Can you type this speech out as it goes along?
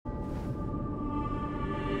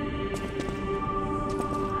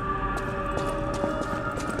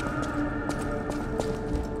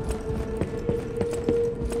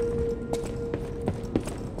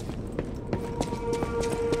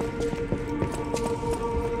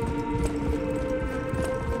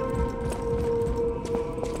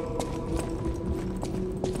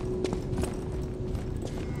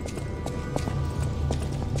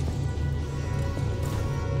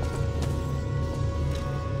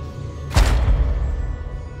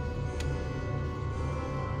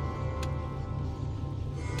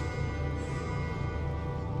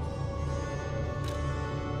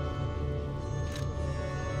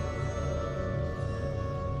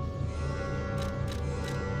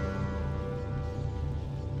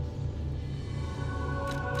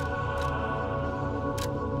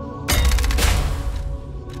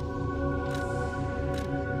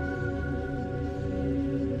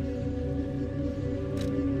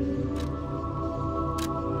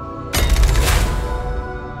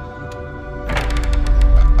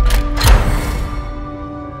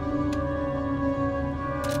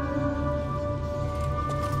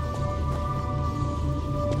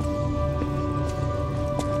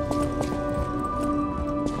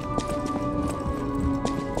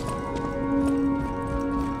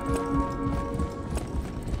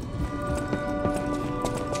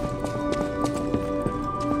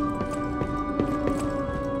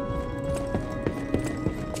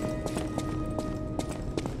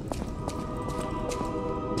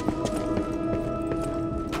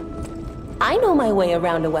I know my way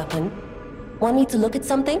around a weapon. Want me to look at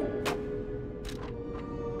something?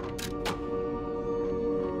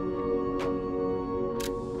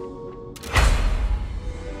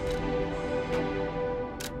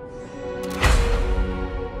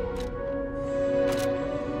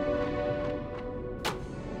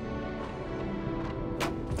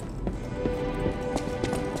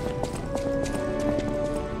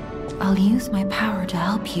 I'll use my power to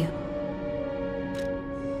help you.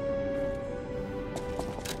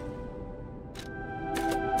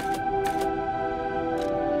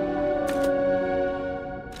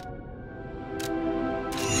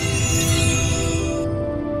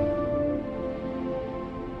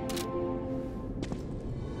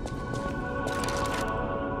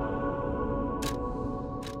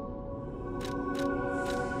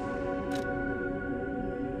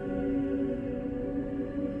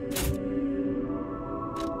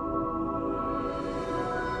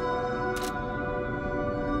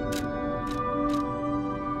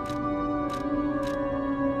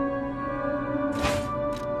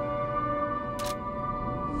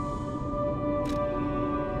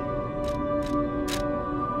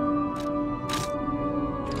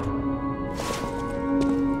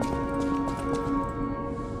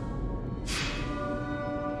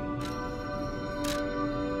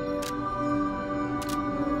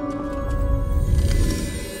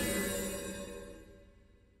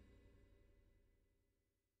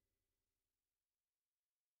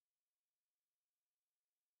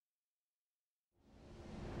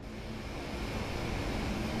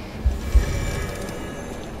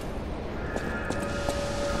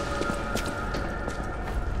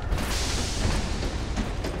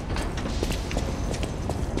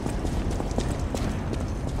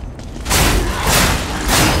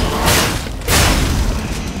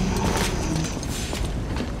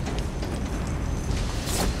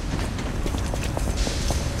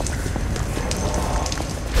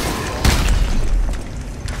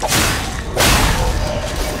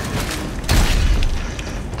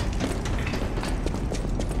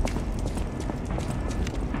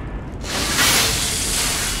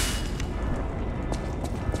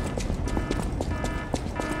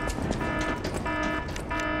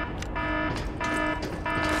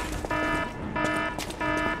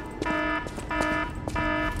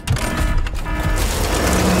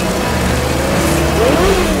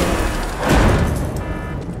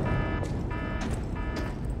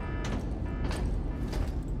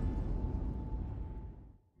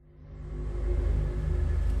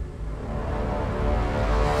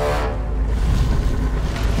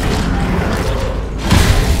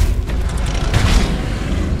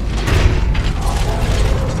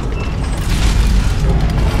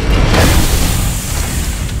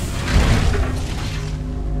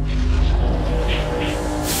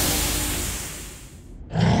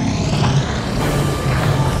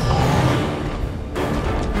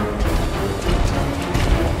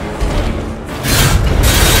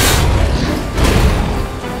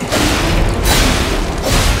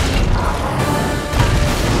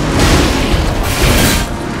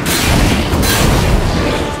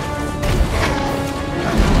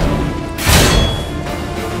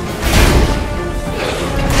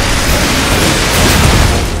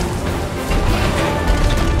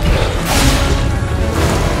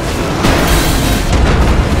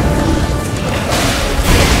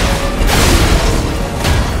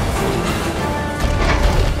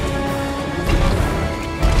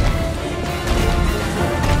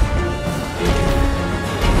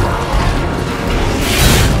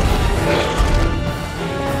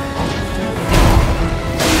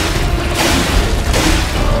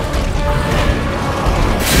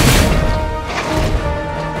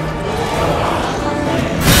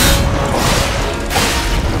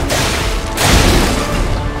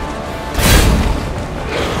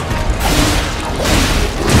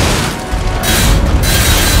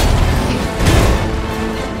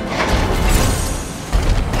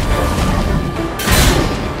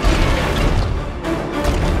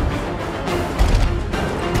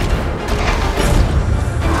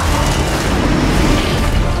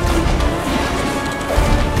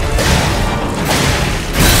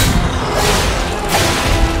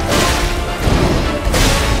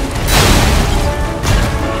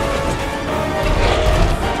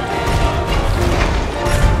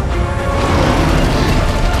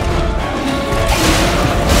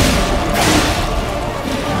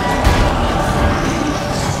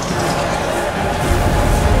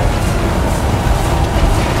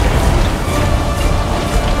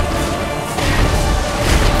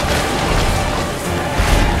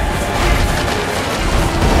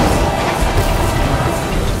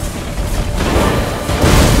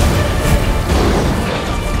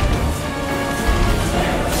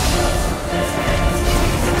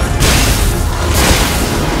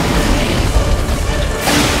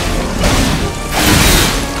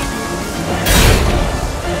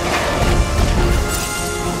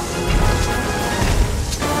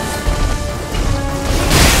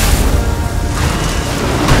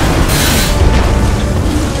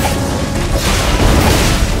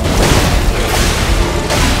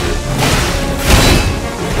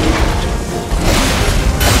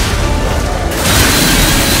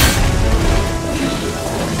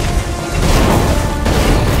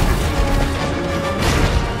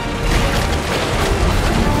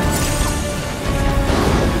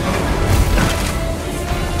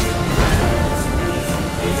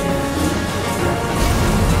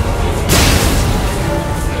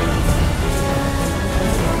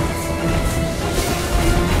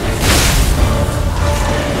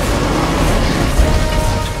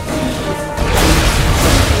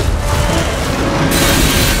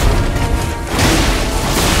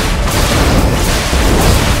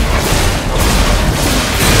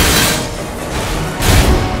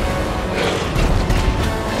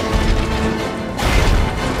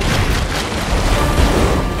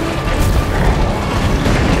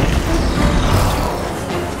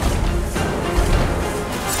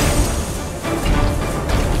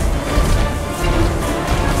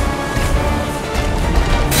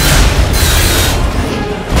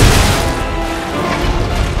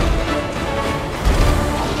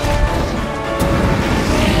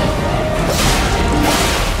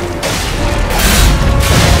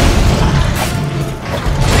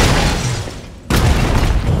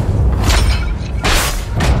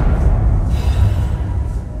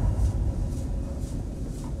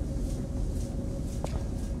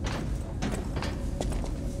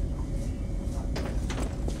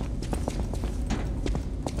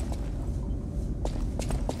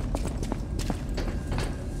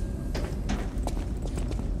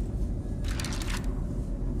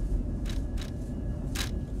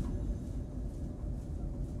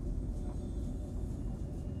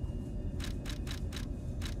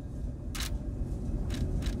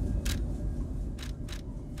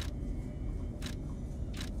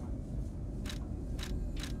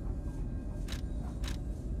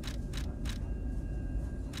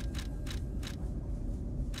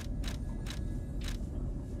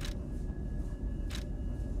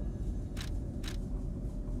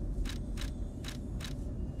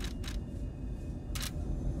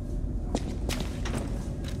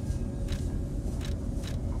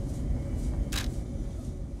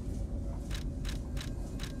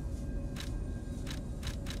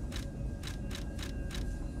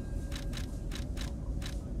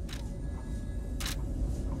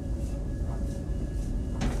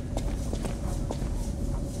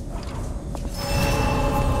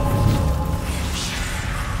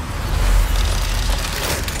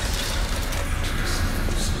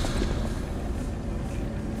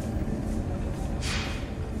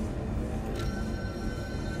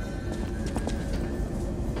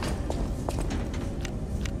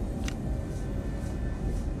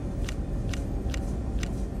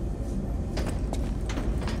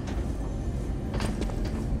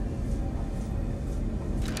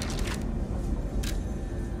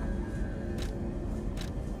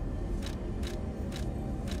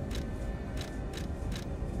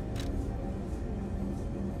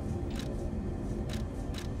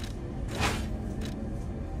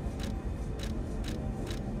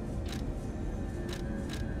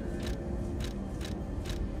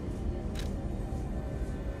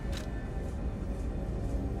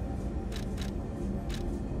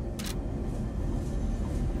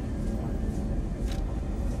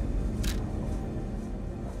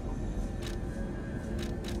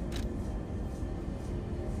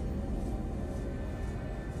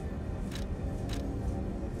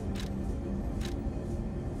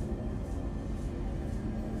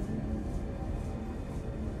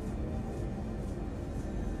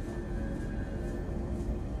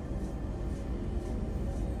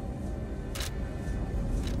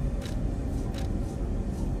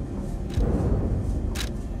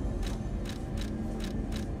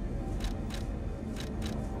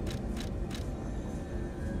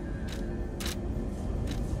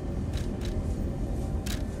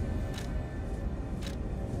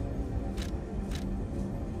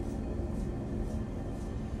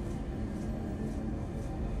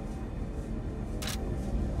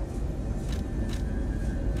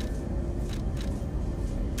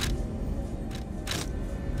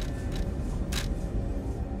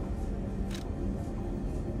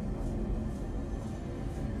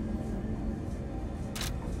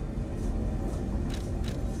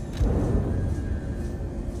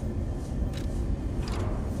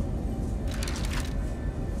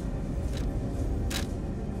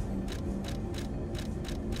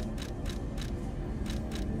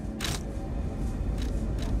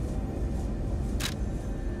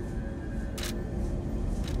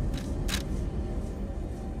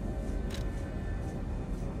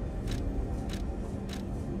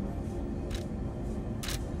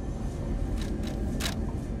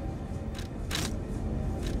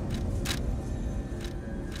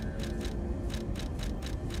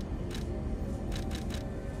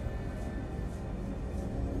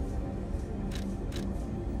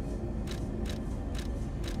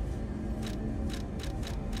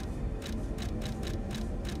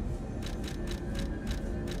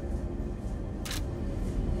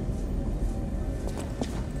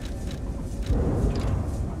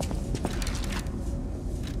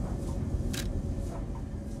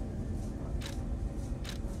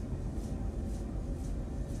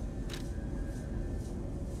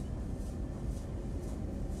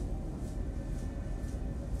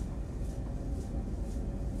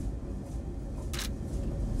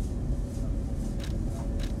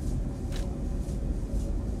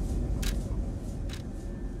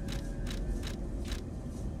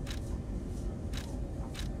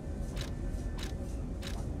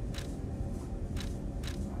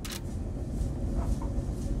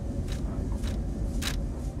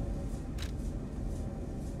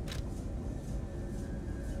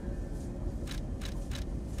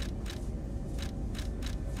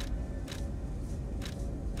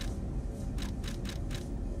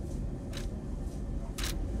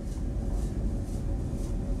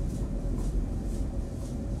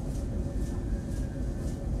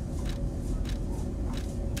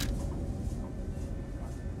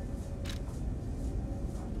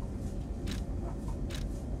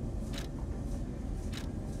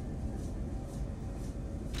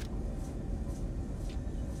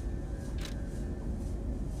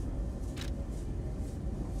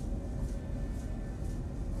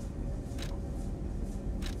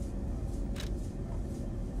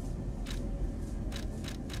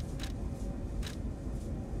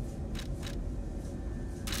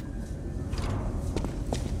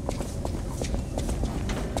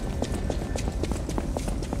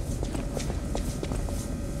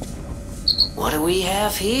 do we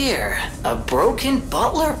have here? A broken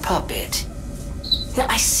butler puppet. Now,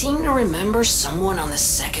 I seem to remember someone on the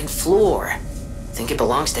second floor. Think it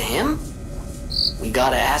belongs to him? We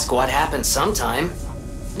gotta ask what happened sometime.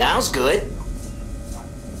 Now's good.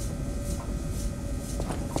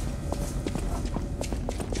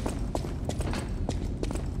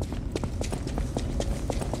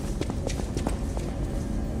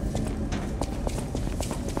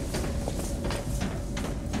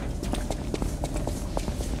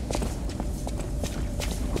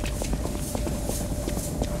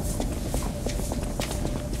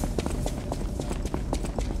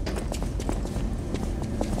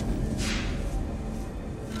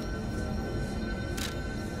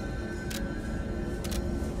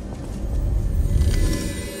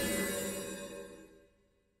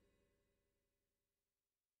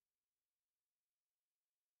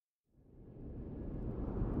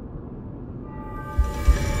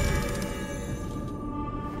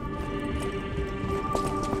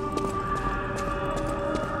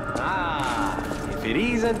 It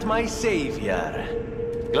isn't my savior.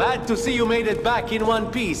 Glad to see you made it back in one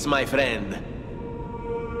piece, my friend.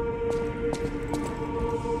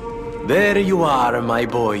 There you are, my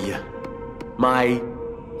boy. My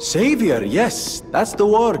savior, yes, that's the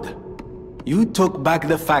word. You took back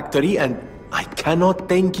the factory and I cannot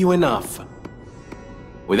thank you enough.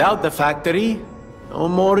 Without the factory, no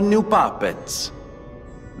more new puppets.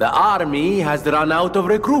 The army has run out of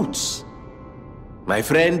recruits. My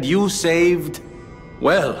friend, you saved,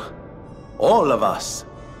 well, all of us.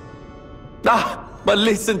 But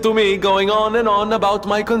listen to me going on and on about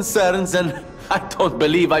my concerns, and I don't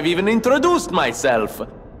believe I've even introduced myself.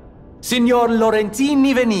 Signor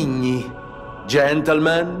Lorenzini Venigni,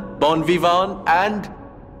 gentleman, bon vivant, and,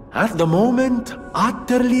 at the moment,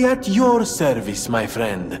 utterly at your service, my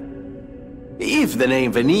friend. If the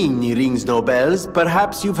name Venigni rings no bells,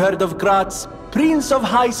 perhaps you've heard of Graz's Prince of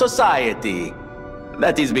High Society.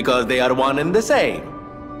 That is because they are one and the same.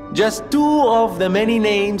 Just two of the many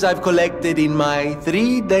names I've collected in my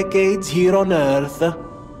 3 decades here on Earth.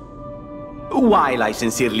 While I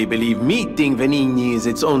sincerely believe meeting Venigni is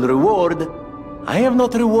its own reward, I have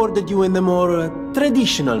not rewarded you in the more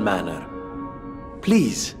traditional manner.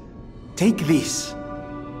 Please, take this,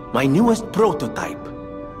 my newest prototype.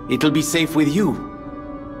 It'll be safe with you.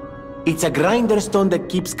 It's a grinder stone that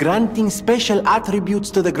keeps granting special attributes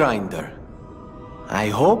to the grinder. I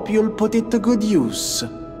hope you'll put it to good use.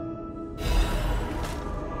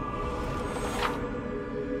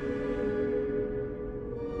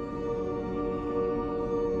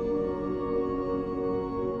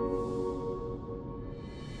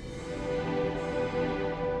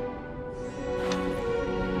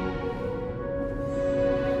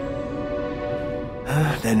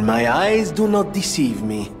 Then my eyes do not deceive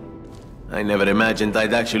me. I never imagined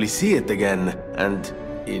I'd actually see it again, and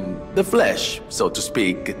in the flesh, so to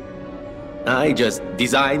speak. I just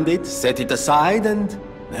designed it, set it aside, and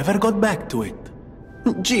never got back to it.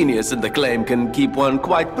 Genius and acclaim can keep one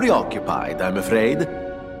quite preoccupied, I'm afraid.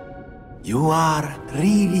 You are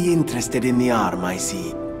really interested in the arm, I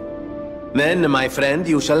see. Then, my friend,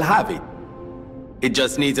 you shall have it. It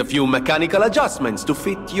just needs a few mechanical adjustments to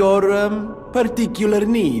fit your, particular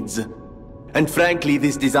needs. And frankly,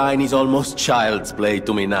 this design is almost child's play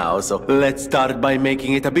to me now, so let's start by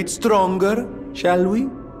making it a bit stronger, shall we?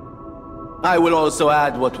 I will also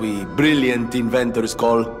add what we brilliant inventors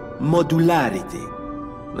call modularity.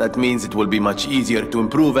 That means it will be much easier to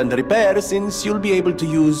improve and repair since you'll be able to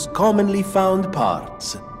use commonly found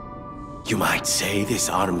parts. You might say this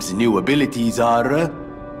arm's new abilities are,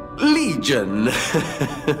 legion.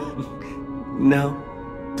 No?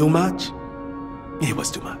 Too much? It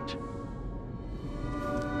was too much.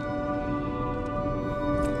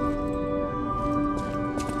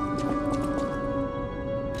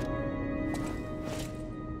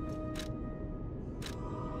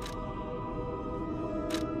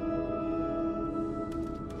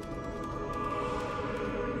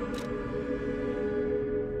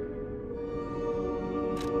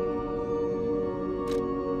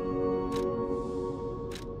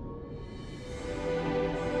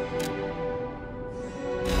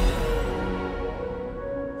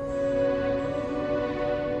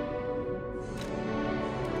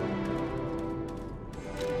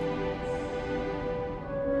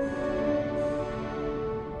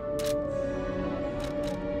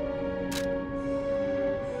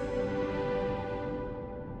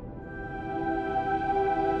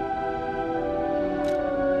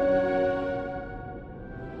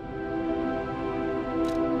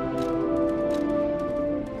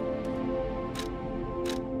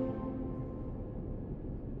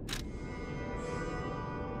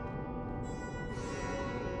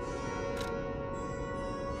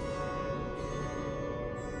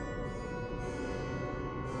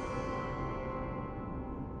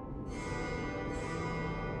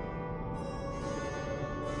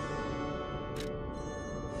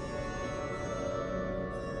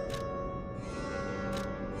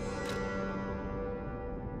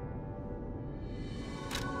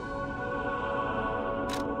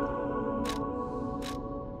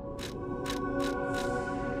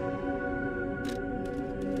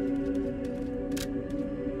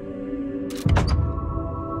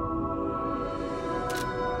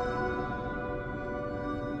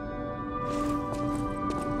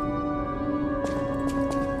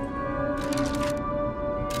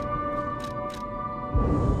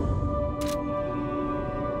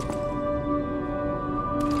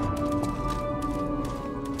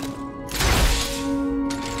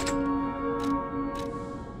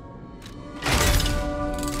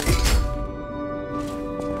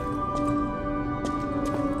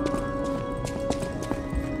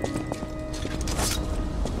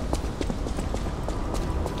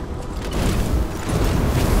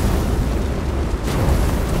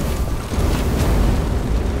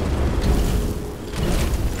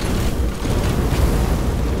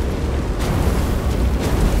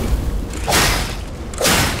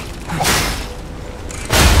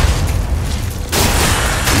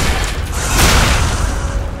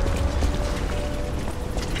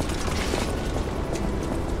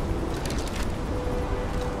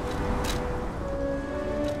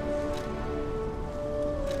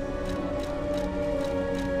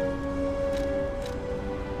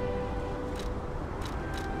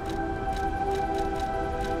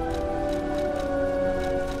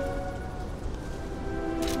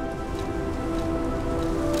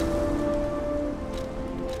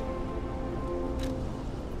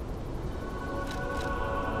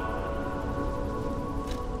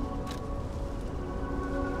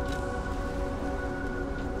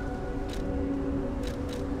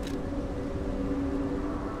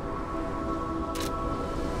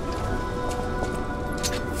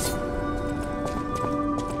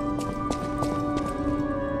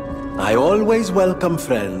 I always welcome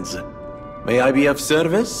friends. May I be of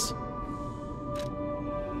service?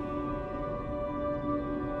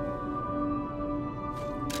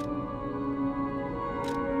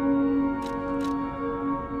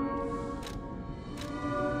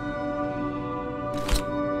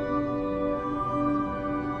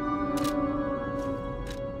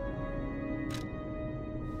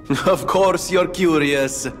 Of course you're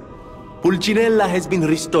curious. Pulcinella has been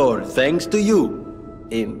restored thanks to you.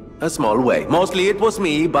 In a small way. Mostly it was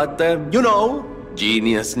me, but, you know,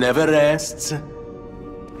 genius never rests.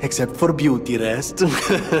 Except for beauty rest.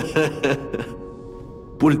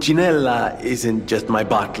 Pulcinella isn't just my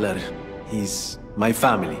butler. He's my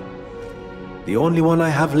family. The only one I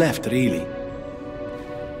have left, really.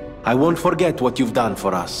 I won't forget what you've done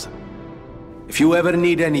for us. If you ever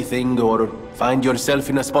need anything or find yourself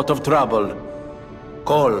in a spot of trouble,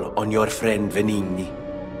 call on your friend Venigni.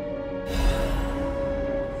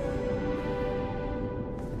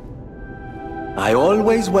 I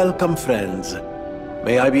always welcome friends.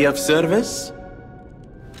 May I be of service?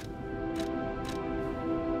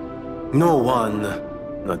 No one,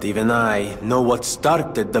 not even I, know what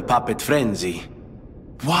started the puppet frenzy.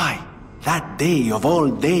 Why, that day of all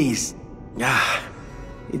days,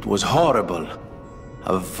 it was horrible.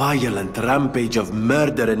 A violent rampage of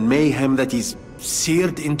murder and mayhem that is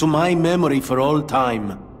seared into my memory for all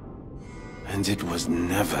time. And it was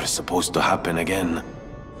never supposed to happen again.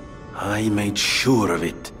 I made sure of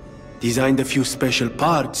it. Designed a few special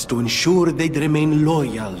parts to ensure they'd remain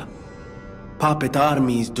loyal. Puppet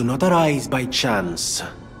armies do not arise by chance.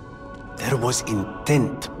 There was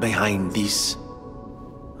intent behind this.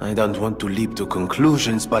 I don't want to leap to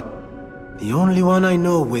conclusions, but the only one I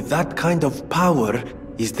know with that kind of power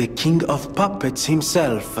is the King of Puppets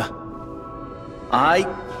himself.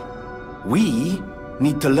 We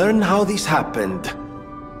need to learn how this happened.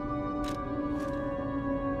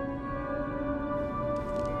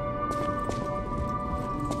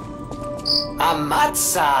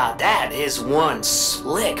 Amatsa, that is one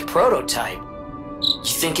slick prototype.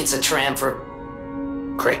 You think it's a tram for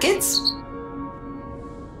crickets?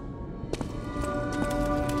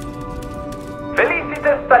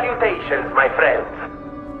 Felicitous salutations, my friends.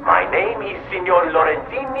 My name is Signor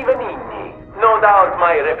Lorenzini Venigni. No doubt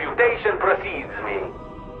my reputation precedes me.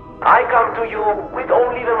 I come to you with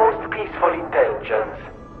only the most peaceful intentions,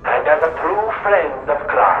 and as a true friend of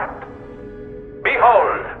craft.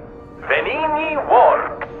 Behold, Venigni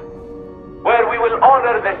Works, where we will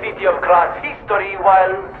honor the city of Krat's history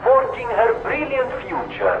while forging her brilliant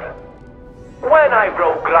future. When I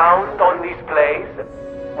broke ground on this place,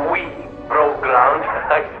 we broke ground.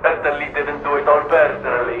 I certainly didn't do it all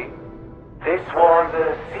personally. This was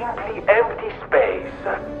simply empty space,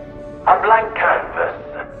 a blank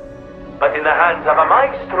canvas. But in the hands of a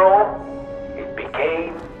maestro, it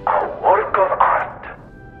became a work of art.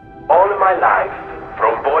 All my life,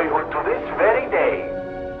 from boyhood to this very day,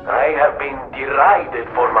 I have been derided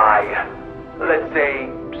for my, let's say,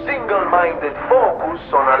 single-minded focus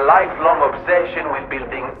on a lifelong obsession with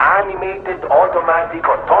building animated, automatic,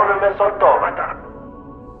 autonomous automata.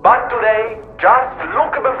 But today, just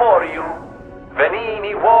look before you.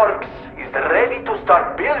 Venigni Works is ready to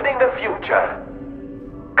start building the future.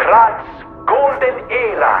 Krat's golden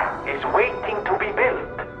era is waiting to be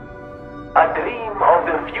built. A dream of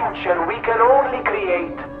the future we can only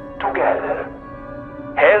create together.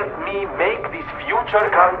 Help me make this future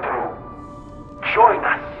come true. Join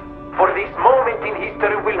us, for this moment in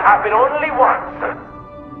history will happen only once.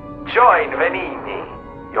 Join Venigni,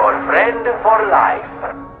 your friend for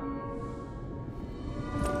life.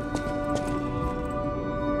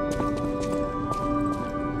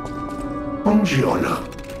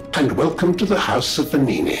 Buongiorno, and welcome to the House of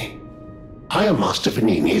Venigni. I am Master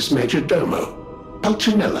Venigni's Major Domo,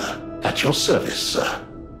 Pulcinella, at your service, sir.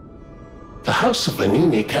 The House of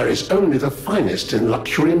Venigni carries only the finest in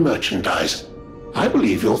luxury merchandise. I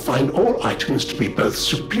believe you'll find all items to be both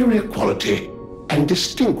superior quality and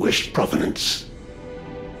distinguished provenance.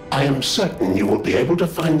 I am certain you will be able to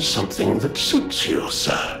find something that suits you,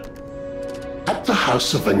 sir. At the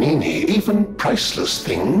House of Venigni, even priceless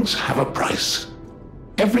things have a price.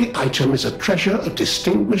 Every item is a treasure of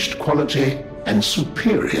distinguished quality and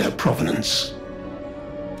superior provenance.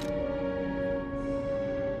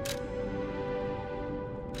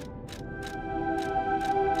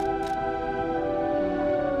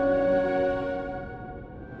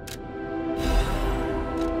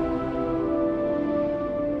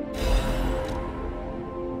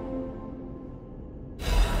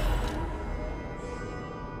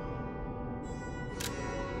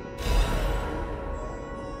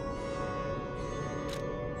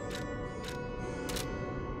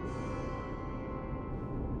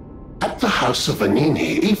 the House of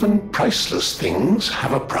Vanini, even priceless things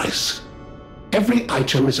have a price. Every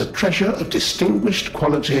item is a treasure of distinguished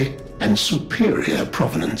quality and superior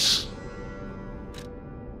provenance.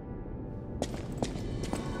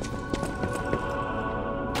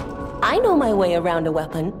 I know my way around a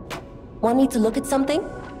weapon. Want me to look at something?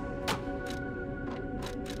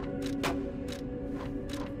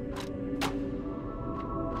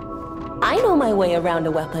 I know my way around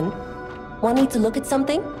a weapon. Want me to look at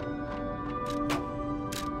something?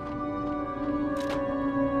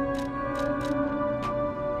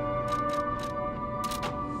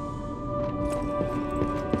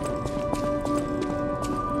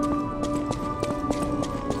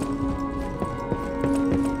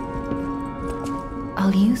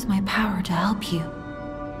 I'll use my power to help you.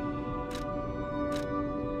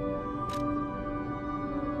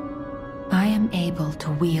 I am able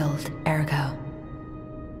to wield Ergo.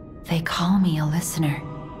 They call me a listener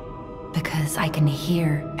because I can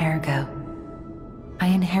hear Ergo. I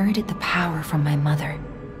inherited the power from my mother,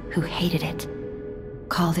 who hated it,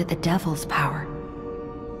 called it the devil's power.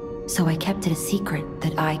 So I kept it a secret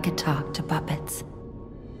that I could talk to puppets.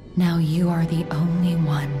 Now you are the only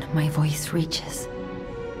one my voice reaches.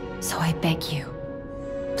 So I beg you,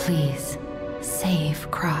 please,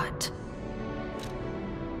 save Krat.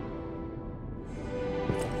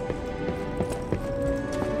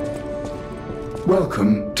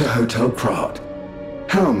 Welcome to Hotel Krat.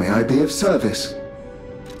 How may I be of service?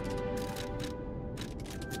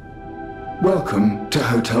 Welcome to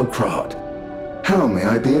Hotel Krat. How may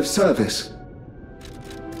I be of service?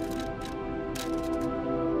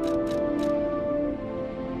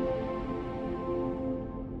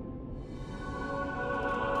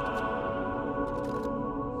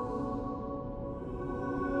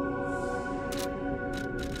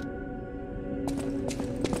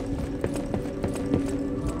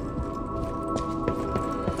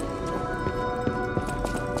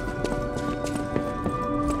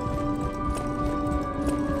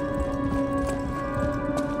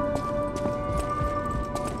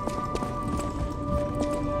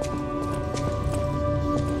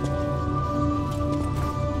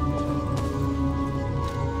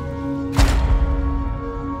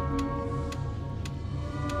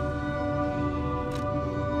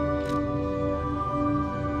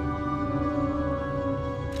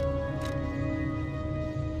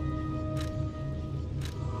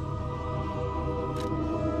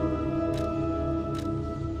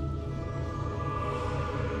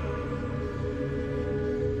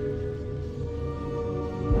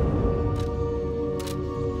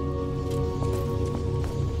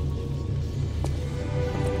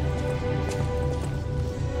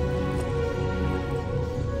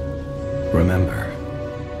 Remember,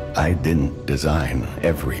 I didn't design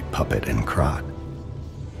every puppet in Krat.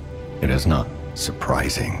 It is not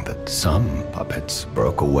surprising that some puppets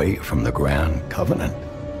broke away from the Grand Covenant.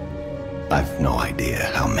 I've no idea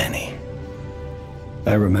how many.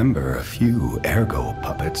 I remember a few Ergo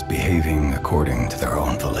puppets behaving according to their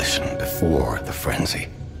own volition before the frenzy.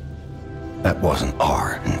 That wasn't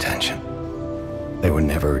our intention. They were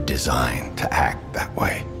never designed to act that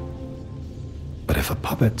way. But if a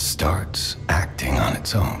puppet starts acting on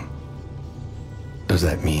its own, does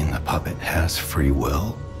that mean the puppet has free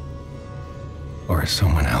will? Or is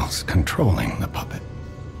someone else controlling the puppet?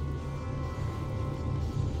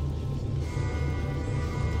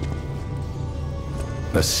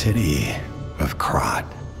 The city of Krat.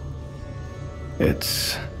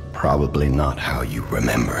 It's probably not how you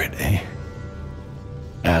remember it, eh?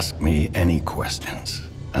 Ask me any questions,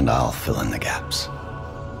 and I'll fill in the gaps.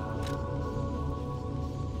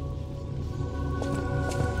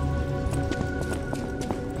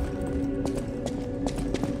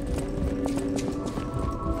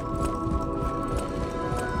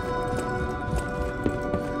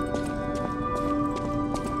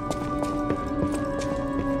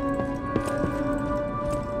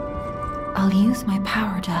 I'll use my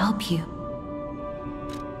power to help you.